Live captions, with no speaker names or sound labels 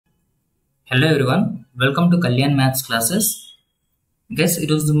Hello everyone, welcome to Kalyan Maths classes. Guys,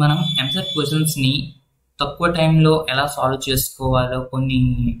 ఈరోజు మనం EAMCET questions ని తక్కువ టైంలో ఎలా సాల్వ్ చేసుకోవాలో కొన్ని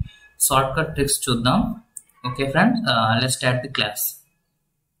షార్ట్ కట్ ట్రిక్స్ చూద్దాం. Okay friends, let's start the class.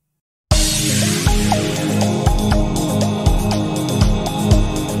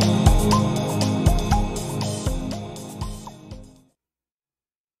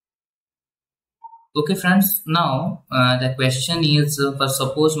 Okay friends, now the question is for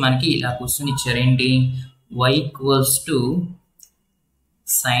suppose మనకి ఇలా క్వశ్చన్ ఇచ్చారు ఏంటి, y equals to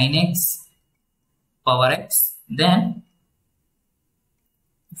sin x power x, then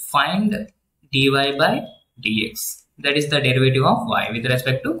find dy by dx, that is the derivative of y with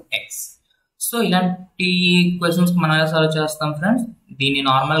respect to x. So ఇలాంటి questions మనం ఎలా solve చేస్తాం friends? దీన్ని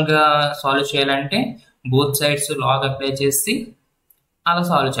normal గా సాల్వ్ చేయాలంటే బోత్ సైడ్స్ లాగ్ అప్లై చేసి అలా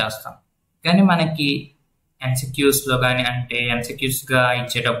solve చేస్తాం. కానీ మనకి ఎంసీక్యూస్లో కానీ అంటే ఎంసీక్యూస్గా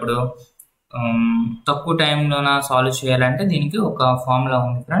ఇచ్చేటప్పుడు తక్కువ టైంలోన సాల్వ్ చేయాలంటే దీనికి ఒక ఫార్ములా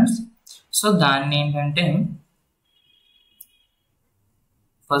ఉంది ఫ్రెండ్స్. సో దాన్ని ఏంటంటే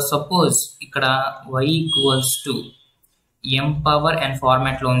ఫర్ సపోజ్ ఇక్కడ y equals to m power n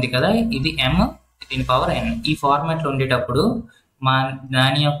ఫార్మాట్లో ఉంది కదా, ఇది m దీని పవర్ n. ఈ ఫార్మాట్లో ఉండేటప్పుడు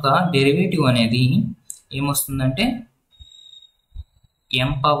దాని యొక్క డెరివేటివ్ అనేది ఏమొస్తుందంటే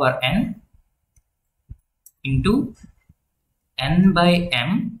m power n into n by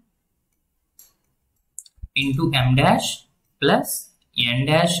m into m dash plus n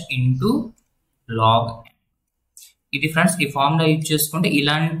dash into log m. ఇది ఫ్రెండ్స్ ఈ ఫార్ములా యూజ్ చేసుకుంటే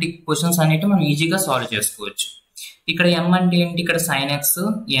ఇలాంటి క్వశ్చన్స్ అనేవి మనం ఈజీగా సాల్వ్ చేసుకోవచ్చు. ఇక్కడ m అంటే ఏంటి, ఇక్కడ sin x,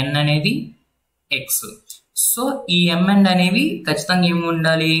 n అనేది x. సో ఈ m and అనేవి ఖచ్చితంగా ఏమి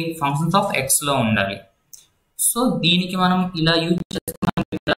ఉండాలి, ఫంక్షన్స్ ఆఫ్ x లో ఉండాలి. సో దీనికి మనం ఇలా యూజ్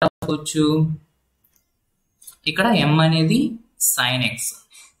చేసుకోవచ్చు. ఇక్కడ m అనేది sin x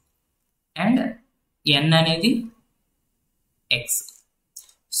అండ్ n అనేది x.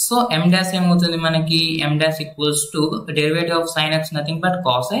 సో m డాష్ ఏమవుతుంది మనకి, m dash equals to derivative of sin x nothing but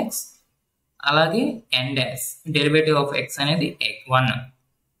cos x, అలాగే n dash derivative of x అనేది 1.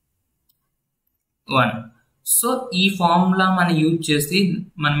 సో ఈ ఫార్ములా మనం యూజ్ చేసి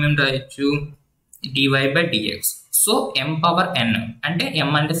మనం ఏం రాయొచ్చు, dy by dx. So m power n అంటే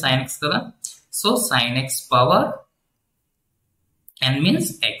m అంటే sin x కదా, so sin x power n means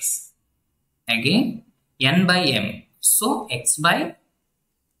x, again n by m, so x by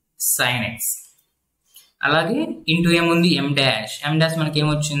sin x, అలాగే ఇంటూ ఏముంది m dash మనకి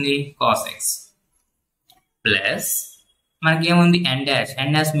ఏమొచ్చింది cos x, ప్లస్ మనకి ఏముంది n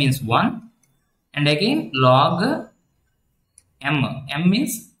dash means 1 and again log m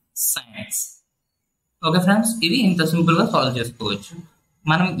means sin x. Okay friends, ఇది ఇంత simple గా solve చేసుకోవచ్చు.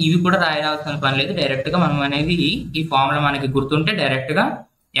 మనం ఇవి కూడా రాయాల్సిన పని లేదు, డైరెక్ట్ గా మనం అనేది ఈ ఫార్ములా మనకి గుర్తుంటే డైరెక్ట్ గా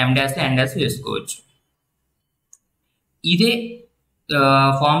m డాష్ n డాష్ వేసుకోవచ్చు. ఇదే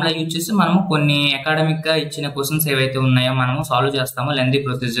ఫార్ములా యూజ్ చేసి మనము కొన్ని అకాడమిక్ గా ఇచ్చిన క్వశ్చన్స్ ఏవైతే ఉన్నాయో మనము సాల్వ్ చేస్తామో లెంతీ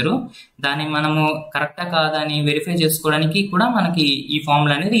ప్రొసీజర్, దాన్ని మనము కరెక్టా కాదని వెరిఫై చేసుకోవడానికి కూడా మనకి ఈ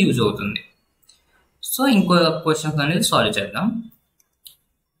ఫార్ములా అనేది యూజ్ అవుతుంది. సో ఇంకో క్వశ్చన్స్ అనేది సాల్వ్ చేద్దాం.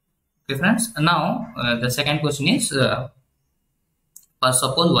 Okay friends, now the second question is for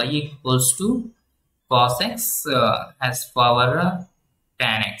suppose y equals to cos x has power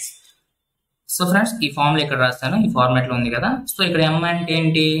tan x. So friends ఈ ఫార్ములా ఇక్కడ రాస్తాను, ఈ ఫార్మాట్ లో ఉంది కదా. సో ఇక్కడ m అంటే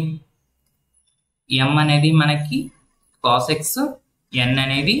ఏంటి, m అనేది మనకి cos x, n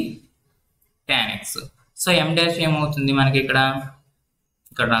అనేది tan x. So m dash ఏమవుతుంది మనకి ఇక్కడ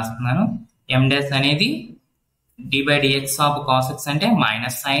రాస్తున్నాను, m డాష్ అనేది d by dx of cos x అంటే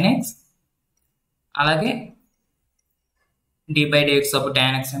మైనస్ sin x, అలాగే d by dx of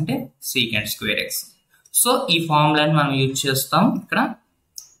tan x అంటే secant square x. సో ఈ ఫార్ములాని మనం యూజ్ చేస్తాం ఇక్కడ.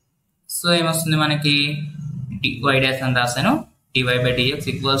 సో ఏమొస్తుంది మనకి y డాష్ అని రాశాను, dy by dx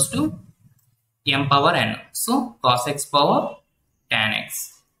equals to m power n, so cos x power tan x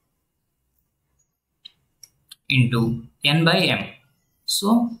into n by m, so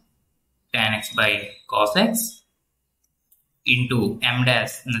tan x by cos x into m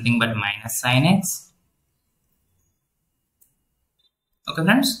dash nothing but minus sin x. Okay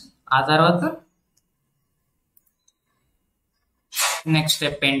friends, ఆ తర్వాత next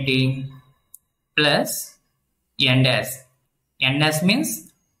step ఏంటి, plus n dash means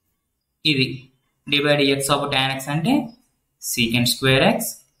ఇది d by dx of tan x అంటే secant square x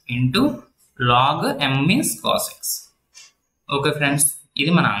into log m means cos x. Okay friends,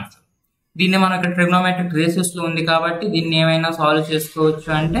 ఇది మన answer. దీన్ని మనం ఇక్కడ ట్రిగ్నోమెట్రిక్ రేషియోస్ లో ఉంది కాబట్టి దీన్ని ఏమైనా సాల్వ్ చేసుకోవచ్చు.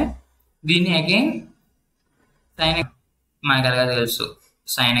 అంటే దీన్ని అగైన్ sin x మనకు అలాగా తెలుసు,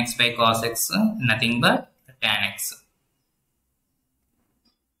 sin x by cos x nothing but tan x.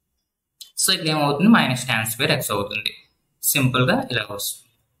 So ఇక్కడ ఏమవుతుంది మైనస్ tan స్క్వేర్ x అవుతుంది. సింపుల్ గా ఇలా వస్తుంది.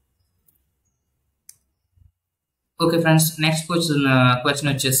 ఓకే ఫ్రెండ్స్, నెక్స్ట్ క్వశ్చన్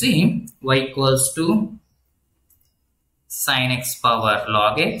వచ్చేసి y equals to sin x power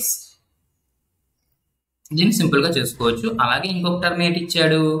log x. దీన్ని సింపుల్ గా చేసుకోవచ్చు. అలాగే ఇంకొక టర్మ్ ఏంటి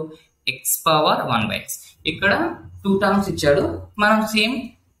ఇచ్చాడు, x పవర్ 1/x. ఇక్కడ 2 టర్మ్స్ ఇచ్చాడు. మనం సేమ్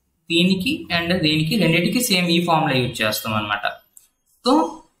దీనికి అండ్ దీనికి రెండింటికి సేమ్ ఈ ఫార్ములా యూజ్ చేస్తాం అనమాట. So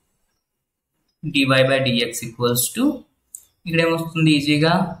dy by dx equals to ఇక్కడ ఏమొస్తుంది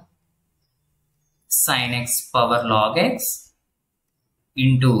ఈజీగా sin x power log x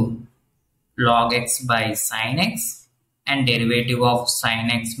into log x by sin x and derivative of sin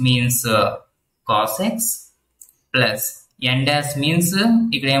x means cos x plus n dash means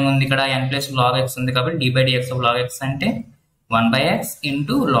ఇక్కడ ఏముంది, ఇక్కడ n plus log x ఉంది కాబట్టి d by dx of log x అంటే 1/x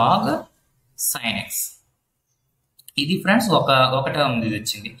into log sin x. ఇది friends ఒక term ఇది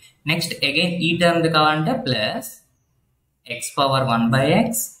వచ్చింది. నెక్స్ట్ అగైన్ ఈ టర్మ్ కావాలంటే plus x power 1/x,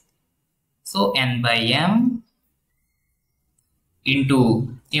 so n by m into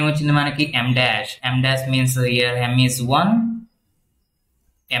ఏమొచ్చింది మనకి m dash means here m is 1,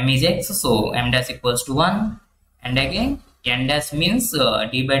 m is x, so m dash equals to 1, and again n dash means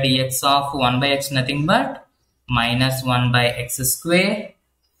d by dx of 1/x nothing but minus 1/x square,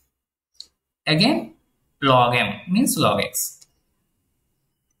 again log m means log x.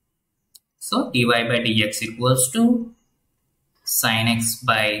 So dy by dx equals to sin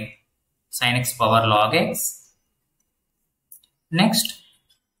x power log x. Next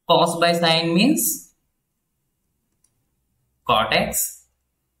cos by sin means cot x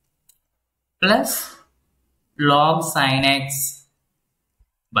plus log sin x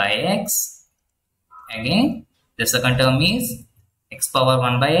by x. Again the second term is x power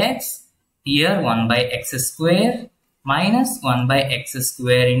 1/x, here 1/x square minus 1/x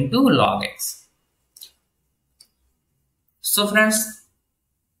square into log x. So friends,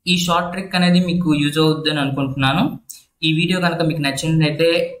 ఈ short trick అనేది మీకు use అవుద్దని అనుకుంటున్నాను. ఈ video కనుక మీకు నచ్చినట్లయితే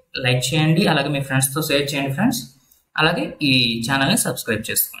like చేయండి, అలాగే మీ ఫ్రెండ్స్తో షేర్ చేయండి ఫ్రెండ్స్. అలాగే ఈ ఛానల్ని సబ్స్క్రైబ్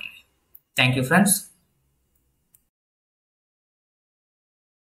చేసుకోండి. Thank you friends.